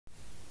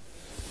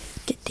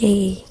Good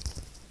day.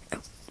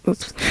 Oh,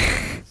 oops.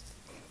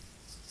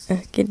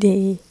 Good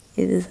day.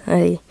 It is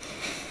I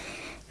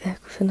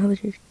back with another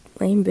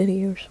lame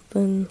video or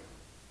something.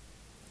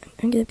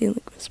 I'm gonna be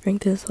like whispering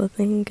to this whole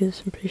thing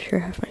because I'm pretty sure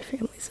half my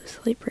family's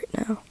asleep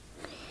right now.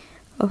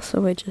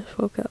 Also, I just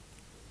woke up.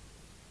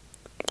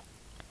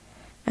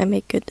 I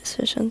make good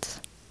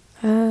decisions.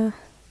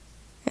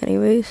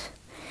 Anyways,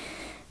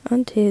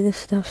 on to this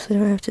stuff so I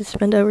don't have to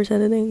spend hours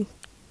editing.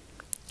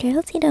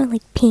 Girls who don't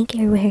like pink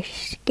or wear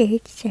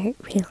skirts aren't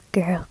real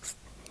girls.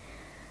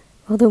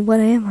 Although, what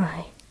am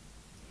I?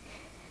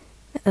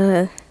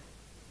 A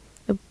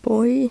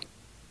boy?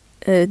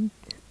 A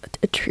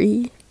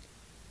tree?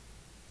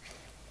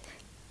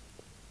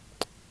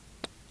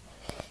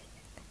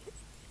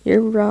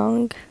 You're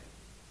wrong.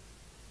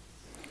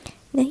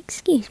 Now,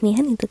 excuse me,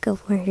 I need to go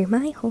murder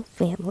my whole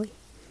family.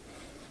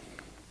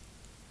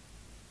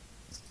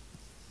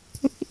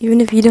 Even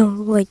if you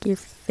don't like your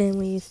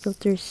family, you still have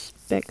to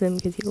respect them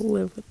because you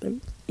live with them,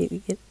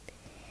 idiot.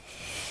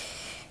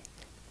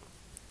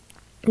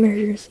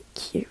 Murder is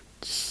cute,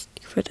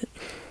 but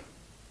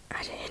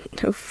I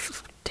didn't know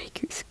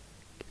Taku's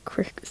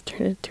quirk was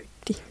turned into a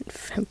demon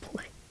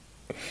femboy.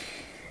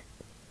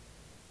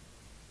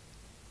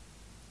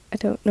 I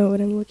don't know what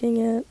I'm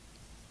looking at.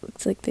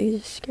 Looks like they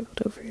just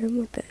scribbled over him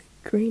with that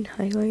green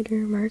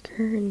highlighter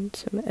marker and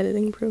some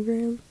editing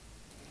program.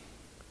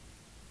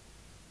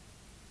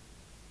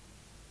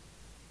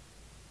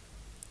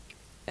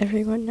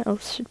 Everyone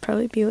else should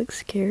probably be like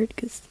scared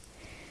because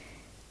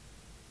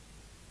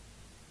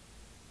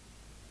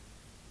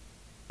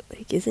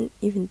like isn't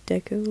even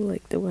Deco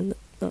like the one that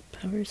not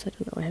powers? I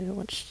don't know, I haven't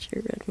watched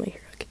or read My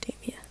Hero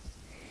Academia.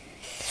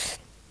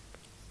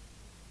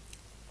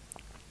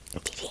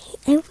 Today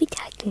I'll be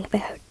talking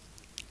about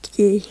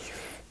gays.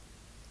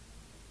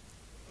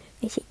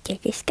 I said they're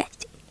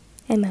disgusting.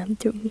 My mom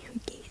told me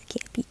gays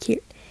can't be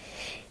cured.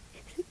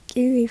 So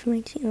get away from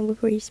my channel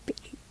before you spit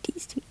your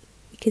teeth to me,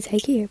 because I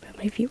care about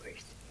my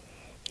viewers.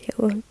 It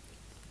won't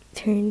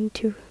turn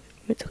into a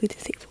mentally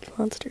disabled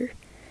monster.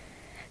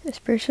 This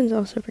person's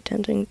also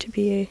pretending to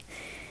be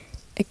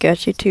a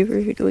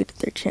Gachalifecringe who deleted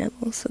their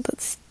channel, so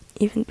that's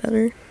even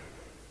better.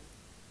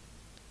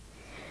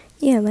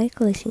 Yeah,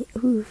 Michael is an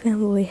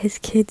fanboy, has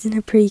kids and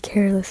a pretty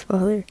careless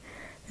father.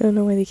 I don't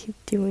know why they keep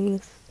doing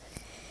this.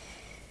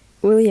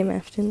 William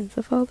Afton is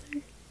the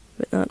father,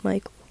 but not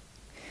Michael.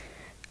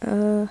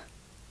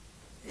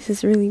 This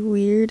is really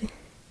weird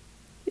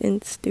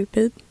and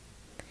stupid.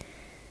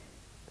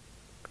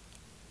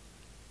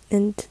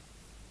 And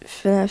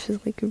FNAF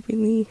is like a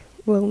really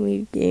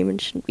well-made game and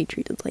shouldn't be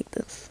treated like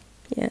this.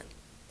 Yeah,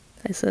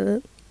 I said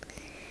it.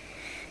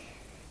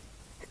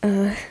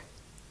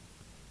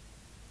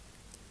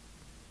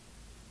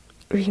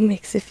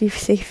 Remix if you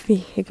save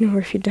me, ignore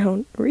if you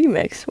don't.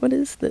 Remix? What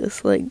is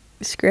this? Like,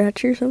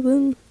 Scratch or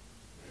something?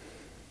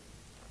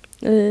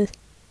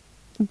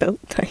 About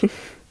time.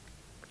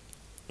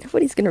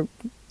 Nobody's gonna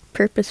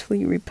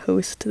purposefully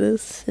repost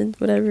this and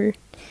whatever.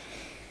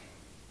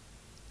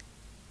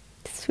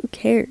 Just who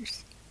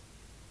cares?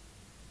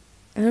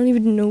 I don't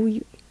even know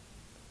you.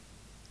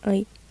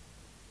 I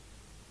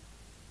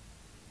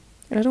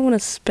don't want to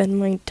spend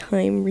my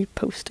time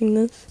reposting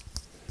this.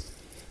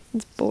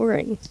 It's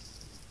boring.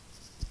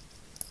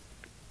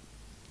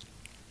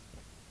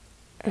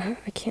 I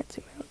can't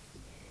zoom out.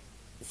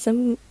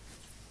 Some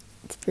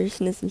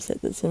person has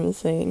said that someone's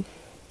saying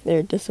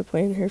they're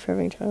disappointed in her for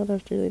having a child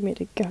after they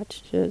made a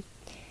gotcha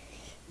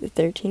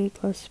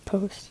 13+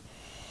 post.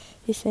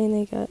 He's saying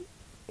they got,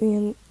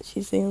 and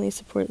she's the only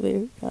support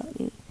they've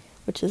gotten,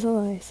 which is a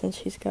lie since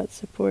she's got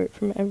support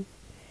from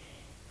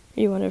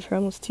every one of her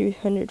almost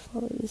 200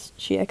 followers.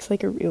 She acts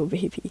like a real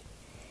baby.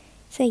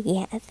 So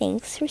yeah,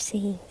 thanks for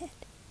saying that.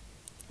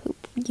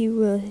 Hope you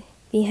will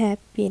be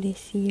happy to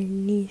see your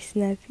niece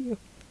nephew.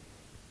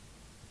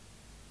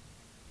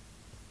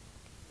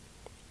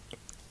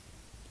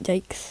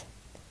 Yikes.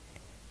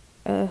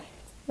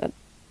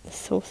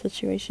 This whole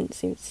situation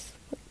seems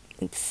like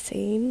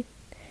insane.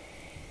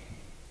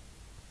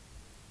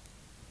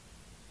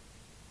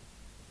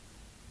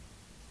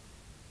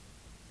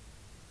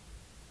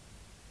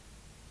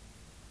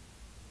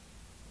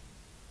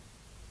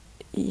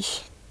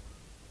 Eesh.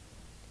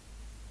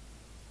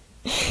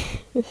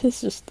 This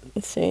is just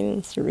insane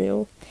and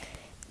surreal.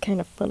 Kind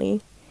of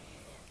funny.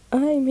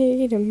 I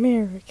made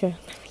America.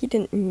 He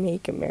didn't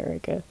make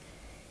America.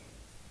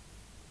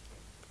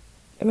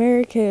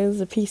 America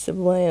is a piece of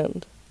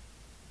land.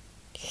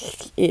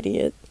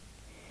 Idiot.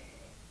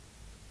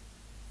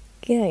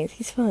 Guys,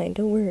 he's fine,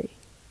 don't worry.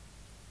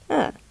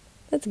 Ah,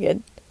 that's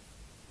good.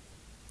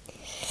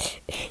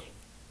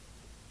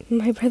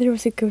 My brother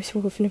was a ghost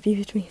wolf and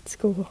abused me at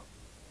school.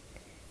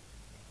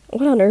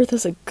 What on earth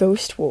is a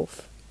ghost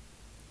wolf?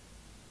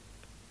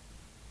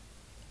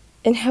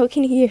 And how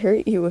can he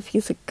hurt you if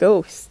he's a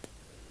ghost?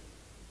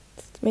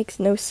 This makes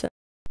no sense.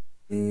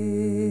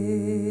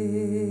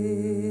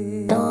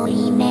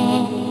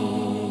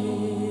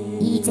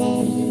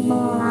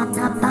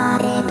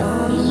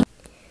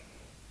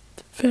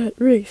 The fat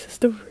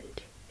racist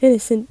orange.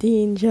 Innocent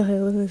teen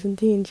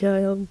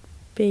child,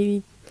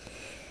 baby.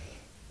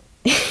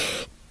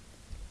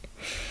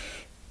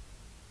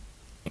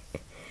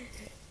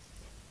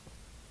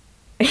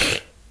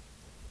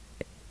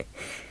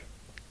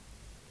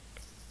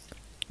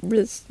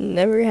 This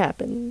never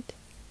happened.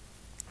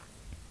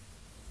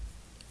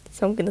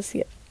 So I'm gonna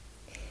skip.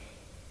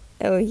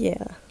 Oh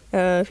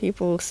yeah.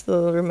 People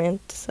still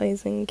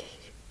romanticizing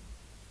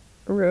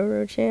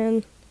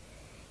Roro-chan.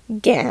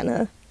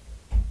 Gana.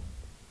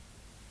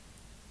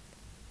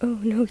 Oh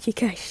no, you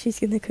guys, she's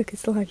gonna cook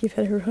us alive, you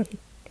better run.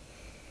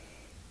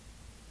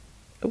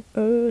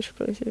 Oh, I should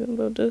probably say something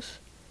about this.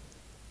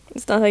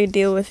 It's not how you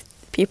deal with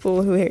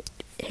people who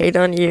hate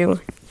on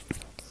you.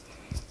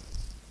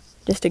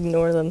 Just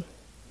ignore them.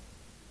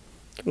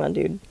 Come on,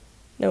 dude.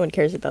 No one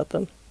cares about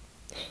them.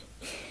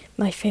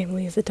 My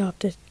family is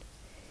adopted.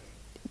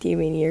 Do you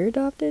mean you're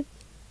adopted?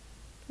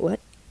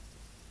 What?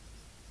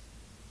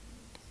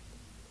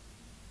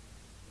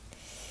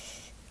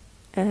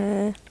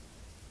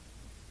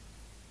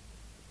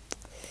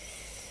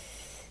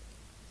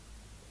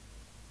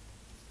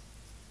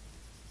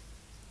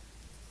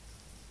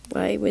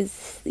 Why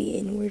was the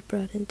N-word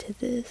brought into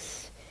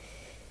this?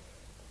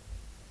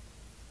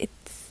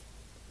 It's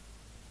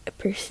a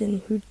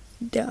person who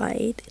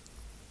died.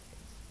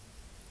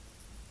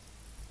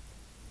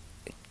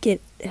 Get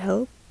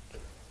help,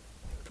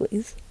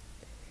 please.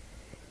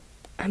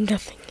 I'm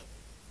nothing.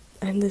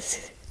 I'm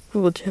this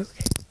cool joke.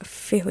 A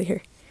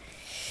failure.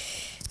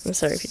 I'm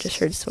sorry if you just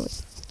heard some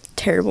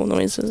terrible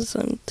noises.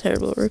 I'm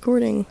terrible at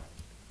recording.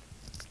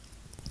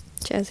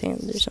 Jazz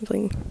hands or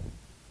something.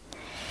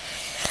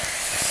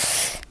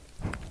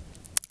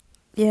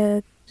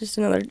 Yeah, just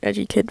another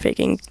edgy kid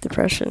faking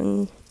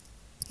depression.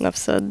 Enough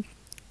said.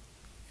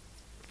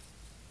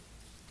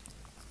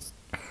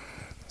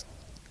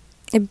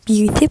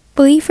 Abusive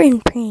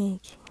boyfriend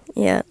prank.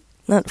 Yeah,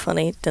 not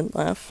funny. Didn't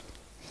laugh.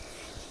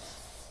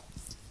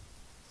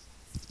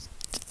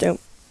 Don't.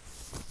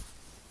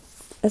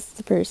 As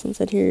the person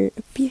said here,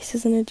 abuse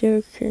isn't a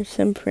joke or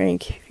some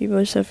prank. People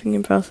are suffering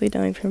and possibly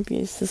dying from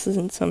abuse. This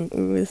isn't some,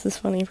 ooh, this is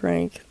funny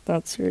prank.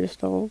 Not serious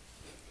at all.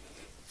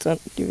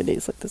 Don't do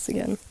videos like this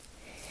again.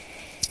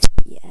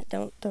 Yeah,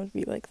 don't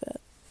be like that.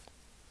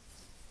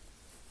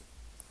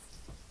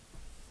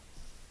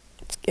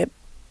 Skip.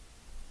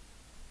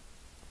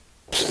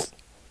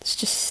 It's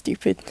just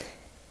stupid.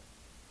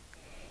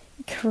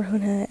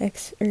 Corona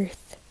X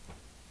Earth.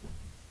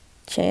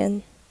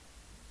 Chan.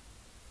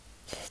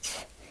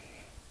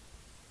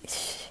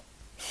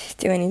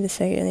 Do I need to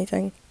say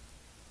anything?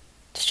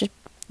 It's just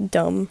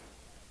dumb.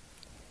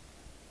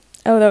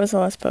 Oh, that was the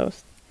last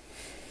post.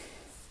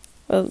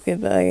 Well,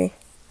 goodbye.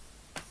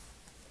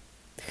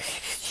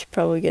 Should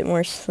probably get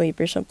more sleep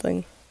or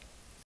something.